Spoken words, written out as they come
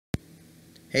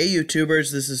Hey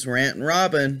YouTubers, this is Rantin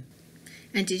Robin.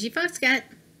 And DigiFoxCat.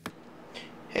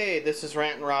 Hey, this is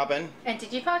Rantin Robin. And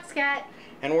DigiFoxCat.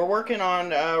 And we're working on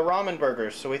ramen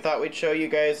burgers, so we thought we'd show you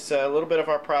guys a little bit of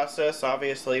our process.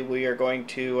 Obviously, we are going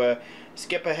to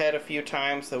skip ahead a few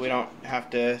times so we don't have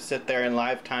to sit there in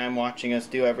live time watching us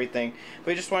do everything.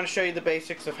 We just want to show you the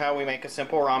basics of how we make a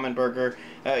simple ramen burger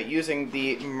using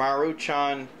the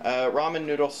Maruchan ramen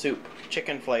noodle soup,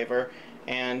 chicken flavor,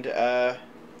 and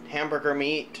hamburger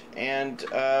meat, and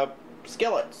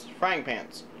skillets, frying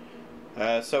pans.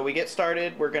 So we get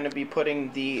started. We're going to be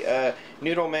putting the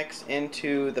noodle mix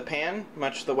into the pan,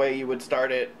 much the way you would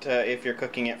start it if you're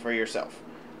cooking it for yourself.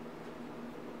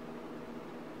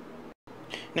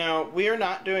 Now, we are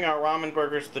not doing our ramen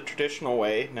burgers the traditional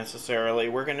way, necessarily.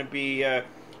 We're going to be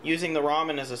using the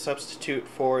ramen as a substitute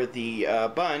for the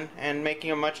bun and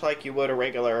making them much like you would a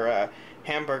regular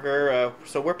hamburger.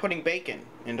 So we're putting bacon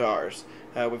into ours.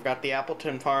 We've got the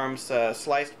Appleton Farms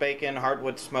sliced bacon,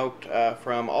 hardwood smoked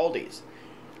from Aldi's.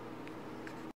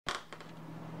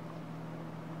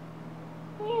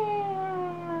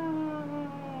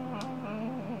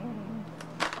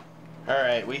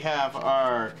 Alright, we have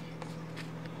our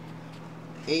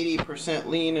 80%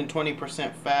 lean and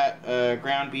 20% fat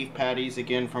ground beef patties,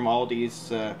 again from Aldi's,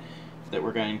 that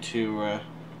we're going to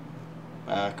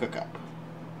cook up.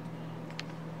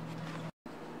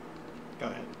 Go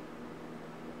ahead.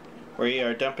 We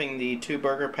are dumping the 2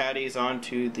 burger patties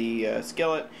onto the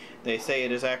skillet. They say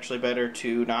it is actually better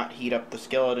to not heat up the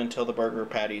skillet until the burger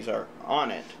patties are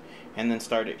on it, and then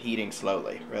start it heating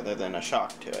slowly, rather than a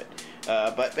shock to it.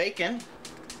 But bacon,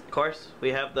 of course, we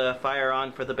have the fire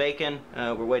on for the bacon.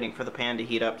 We're waiting for the pan to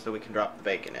heat up so we can drop the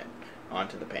bacon in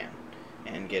onto the pan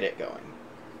and get it going.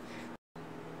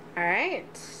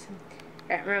 Alright.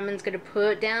 Roman's gonna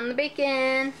put down the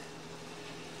bacon.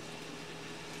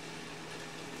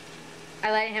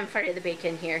 I let him fry the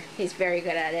bacon here. He's very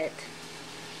good at it.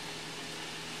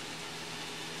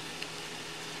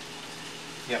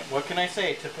 Yep, what can I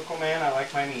say? Typical man, I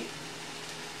like my meat.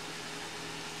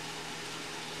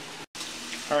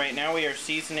 Alright, now we are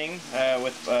seasoning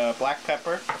with black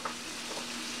pepper,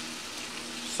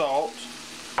 salt,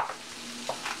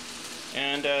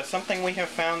 and something we have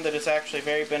found that is actually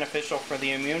very beneficial for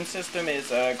the immune system is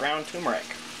ground turmeric.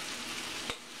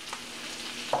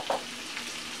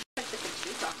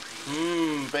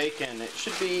 Bacon. It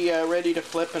should be ready to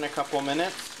flip in a couple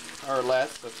minutes, or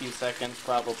less, a few seconds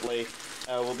probably.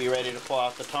 We'll be ready to pull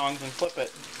out the tongs and flip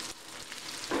it.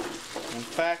 In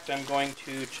fact, I'm going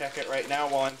to check it right now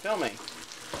while I'm filming.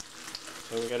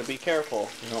 So we gotta be careful.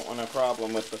 You don't want a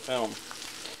problem with the film.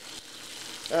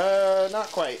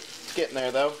 Not quite. It's getting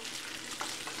there though.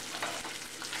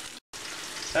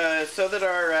 So that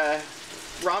our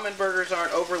ramen burgers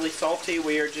aren't overly salty,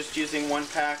 we are just using 1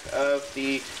 pack of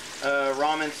the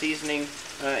ramen seasoning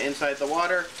inside the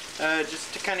water,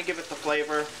 just to kind of give it the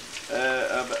flavor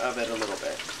of it a little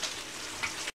bit.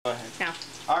 Go ahead. Now.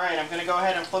 Alright, I'm going to go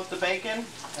ahead and flip the bacon.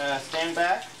 Stand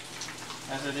back,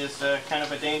 as it is kind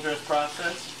of a dangerous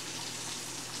process,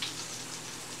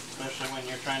 especially when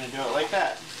you're trying to do it like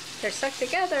that. They're stuck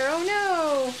together, oh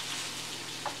no!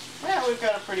 Yeah, we've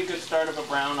got a pretty good start of a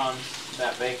brown on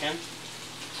that bacon.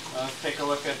 Let's take a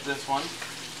look at this one.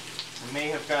 I may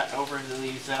have gotten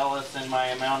overly zealous in my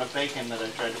amount of bacon that I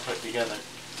tried to put together.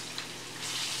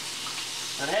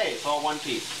 But hey, it's all one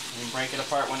piece. You can break it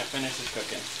apart when it finishes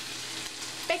cooking.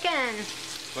 Bacon!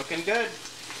 Looking good.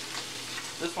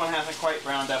 This one hasn't quite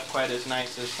browned up quite as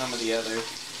nice as some of the others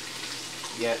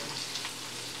yet.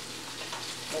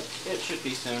 But it should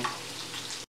be soon.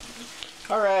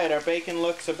 Alright, our bacon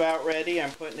looks about ready.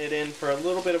 I'm putting it in for a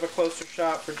little bit of a closer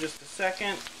shot for just a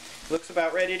second. Looks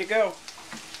about ready to go.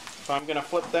 So I'm going to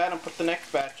flip that and put the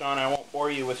next batch on. I won't bore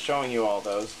you with showing you all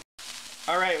those.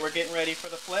 Alright, we're getting ready for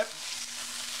the flip.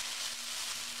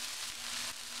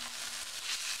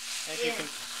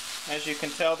 As you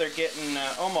can tell, they're getting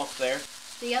almost there.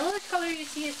 The yellow color you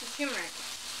see is the turmeric.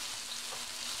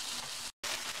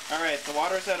 Alright, the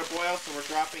water's at a boil, so we're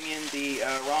dropping in the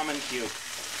ramen cube.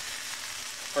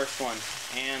 First one,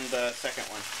 and the second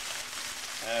one.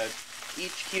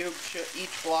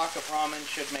 Each block of ramen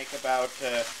should make about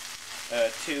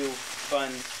 2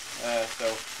 buns, so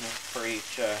for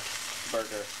each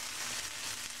burger.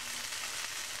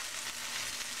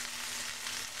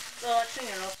 Well, extra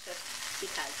noodles just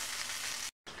because.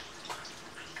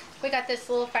 We got this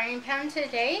little frying pan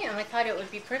today, and we thought it would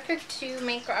be perfect to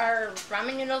make our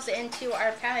ramen noodles into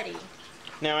our patty.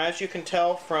 Now, as you can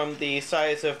tell from the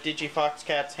size of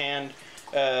DigiFoxCat's hand,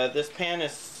 this pan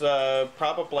is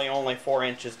probably only 4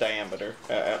 inches diameter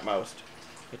at most.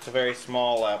 It's a very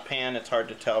small pan. It's hard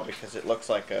to tell because it looks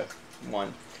like a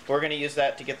one. We're going to use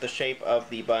that to get the shape of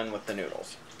the bun with the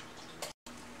noodles.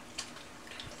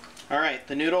 Alright,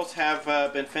 the noodles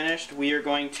have been finished. We are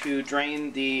going to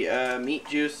drain the meat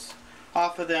juice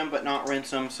off of them, but not rinse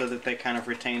them, so that they kind of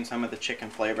retain some of the chicken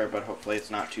flavor, but hopefully it's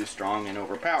not too strong and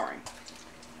overpowering.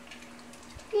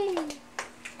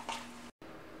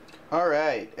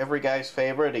 Alright, every guy's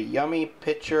favorite, a yummy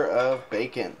pitcher of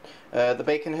bacon. The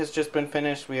bacon has just been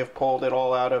finished. We have pulled it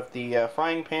all out of the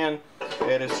frying pan.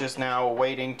 It is just now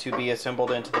waiting to be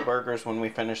assembled into the burgers when we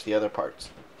finish the other parts.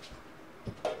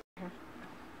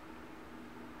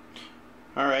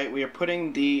 Alright, we are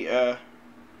putting the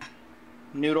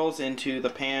noodles into the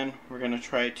pan. We're going to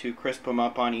try to crisp them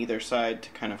up on either side to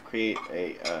kind of create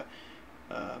a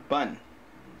bun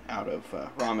out of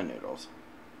ramen noodles.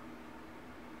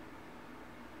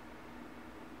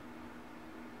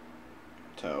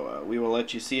 So we will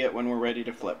let you see it when we're ready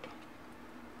to flip.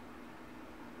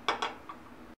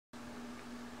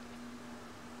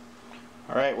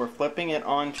 Alright, we're flipping it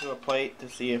onto a plate to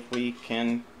see if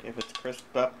it's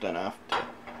crisped up enough to,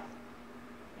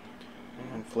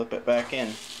 and flip it back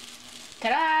in.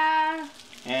 Ta-da!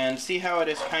 And see how it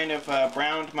is kind of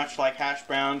browned, much like hash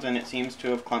browns, and it seems to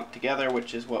have clumped together,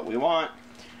 which is what we want.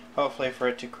 Hopefully for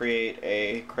it to create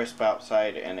a crisp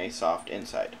outside and a soft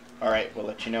inside. Alright, we'll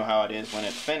let you know how it is when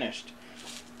it's finished.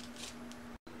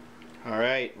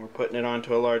 Alright, we're putting it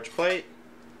onto a large plate.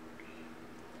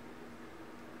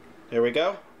 There we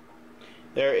go.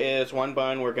 There is one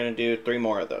bun. We're going to do 3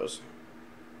 more of those.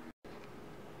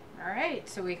 Alright,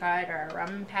 so we got our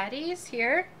ramen patties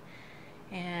here.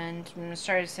 And I'm going to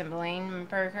start assembling the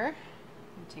burger.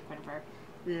 I'm take one of our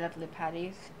lovely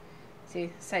patties. See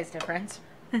the size difference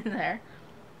there.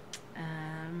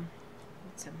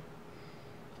 Some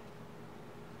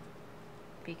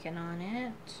bacon on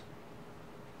it.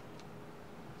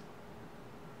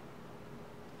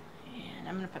 And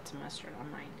I'm going to put some mustard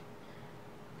on mine.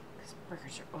 Because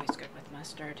burgers are always good with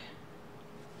mustard.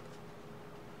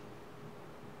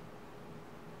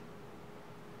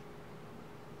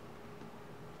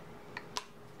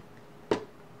 Let's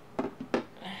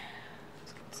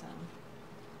get some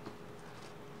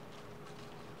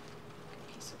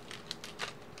piece of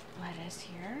lettuce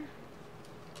here.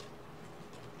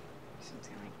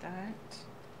 Something like that.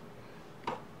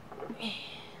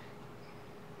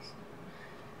 Some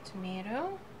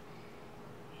tomato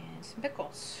and some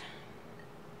pickles.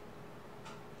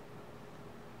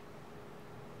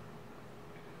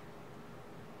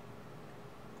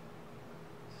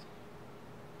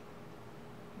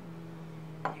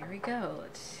 There we go.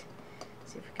 Let's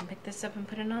see if we can pick this up and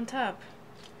put it on top.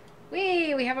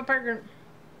 We have a burger.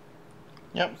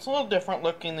 Yep, it's a little different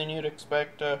looking than you'd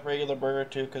expect a regular burger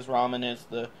to, because ramen is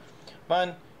the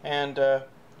bun, and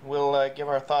we'll give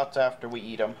our thoughts after we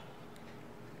eat them.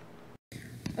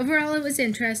 Overall, it was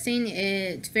interesting.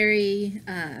 It's very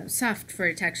soft for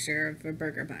a texture of a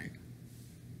burger bun.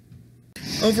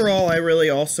 Overall, I really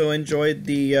also enjoyed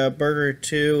the burger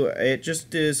too. It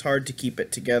just is hard to keep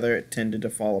it together. It tended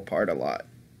to fall apart a lot.